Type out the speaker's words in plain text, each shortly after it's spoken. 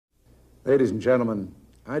Ladies and gentlemen,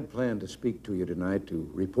 I'd planned to speak to you tonight to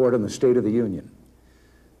report on the State of the Union.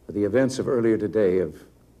 But the events of earlier today have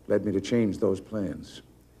led me to change those plans.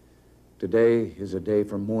 Today is a day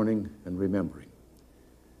for mourning and remembering.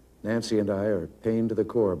 Nancy and I are pained to the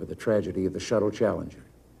core by the tragedy of the Shuttle Challenger.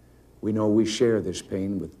 We know we share this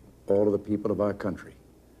pain with all of the people of our country.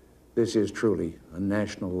 This is truly a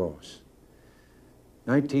national loss.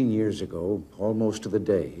 19 years ago, almost to the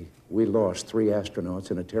day, we lost 3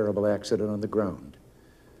 astronauts in a terrible accident on the ground.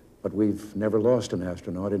 But we've never lost an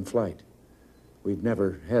astronaut in flight. We've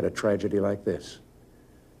never had a tragedy like this.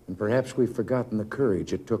 And perhaps we've forgotten the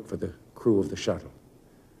courage it took for the crew of the shuttle.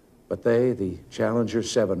 But they, the Challenger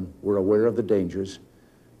 7, were aware of the dangers,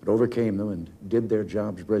 but overcame them and did their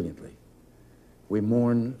jobs brilliantly. We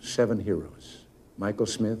mourn 7 heroes: Michael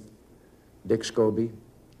Smith, Dick Scobie,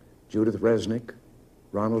 Judith Resnick,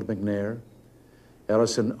 Ronald McNair,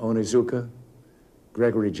 Ellison Onizuka,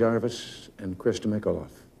 Gregory Jarvis, and Krista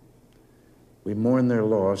Mikaloff. We mourn their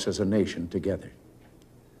loss as a nation together.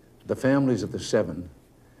 The families of the 7,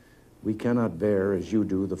 we cannot bear, as you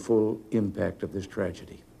do, the full impact of this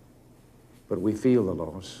tragedy. But we feel the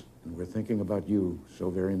loss, and we're thinking about you so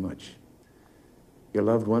very much. Your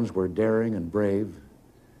loved ones were daring and brave,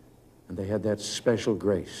 and they had that special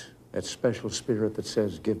grace, that special spirit that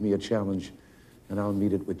says, give me a challenge, and I'll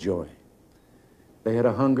meet it with joy. They had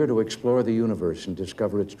a hunger to explore the universe and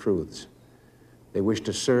discover its truths. They wished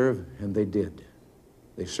to serve, and they did.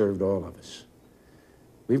 They served all of us.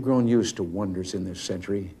 We've grown used to wonders in this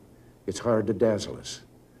century. It's hard to dazzle us.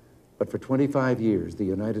 But for 25 years, the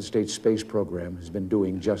United States space program has been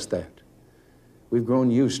doing just that. We've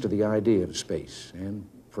grown used to the idea of space, and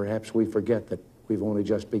perhaps we forget that we've only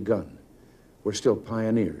just begun. We're still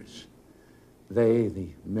pioneers. They, the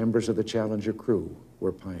members of the Challenger crew,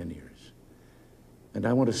 were pioneers. And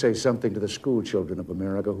I want to say something to the school children of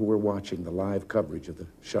America who were watching the live coverage of the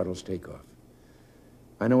shuttle's takeoff.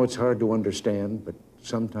 I know it's hard to understand, but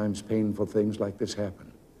sometimes painful things like this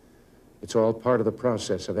happen. It's all part of the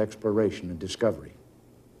process of exploration and discovery.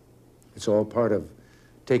 It's all part of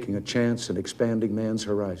taking a chance and expanding man's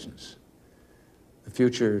horizons. The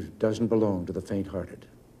future doesn't belong to the faint-hearted.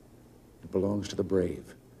 It belongs to the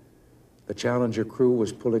brave. The Challenger crew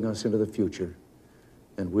was pulling us into the future,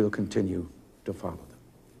 and we'll continue to follow them.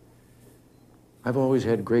 I've always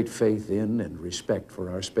had great faith in and respect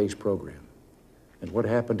for our space program, and what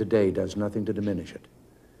happened today does nothing to diminish it.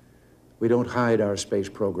 We don't hide our space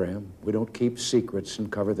program. We don't keep secrets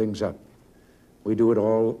and cover things up. We do it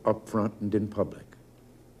all up front and in public.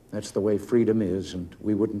 That's the way freedom is, and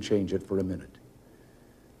we wouldn't change it for a minute.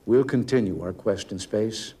 We'll continue our quest in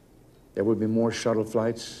space. There will be more shuttle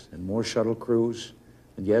flights and more shuttle crews,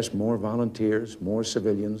 and yes, more volunteers, more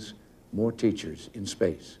civilians, more teachers in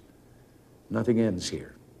space. Nothing ends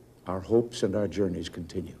here. Our hopes and our journeys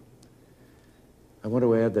continue. I want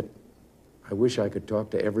to add that I wish I could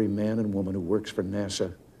talk to every man and woman who works for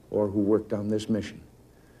NASA or who worked on this mission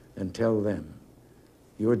and tell them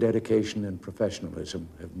your dedication and professionalism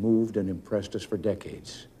have moved and impressed us for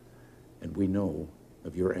decades, and we know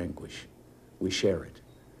of your anguish. We share it.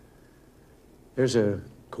 There's a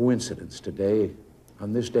coincidence today.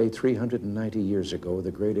 On this day, 390 years ago, the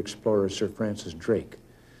great explorer Sir Francis Drake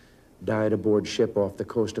died aboard ship off the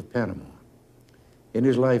coast of Panama. In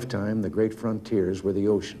his lifetime, the great frontiers were the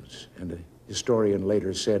oceans, and a historian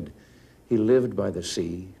later said he lived by the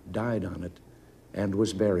sea, died on it, and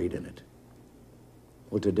was buried in it.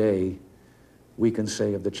 Well, today, we can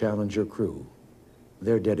say of the Challenger crew,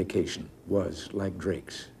 their dedication was, like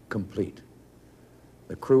Drake's, complete.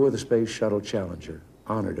 The crew of the Space Shuttle Challenger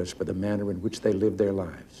honored us for the manner in which they lived their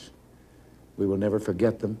lives. We will never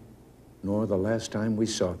forget them, nor the last time we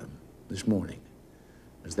saw them this morning,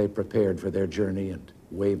 as they prepared for their journey and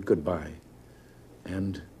waved goodbye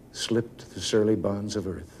and slipped the surly bonds of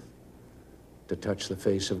earth to touch the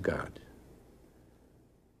face of God.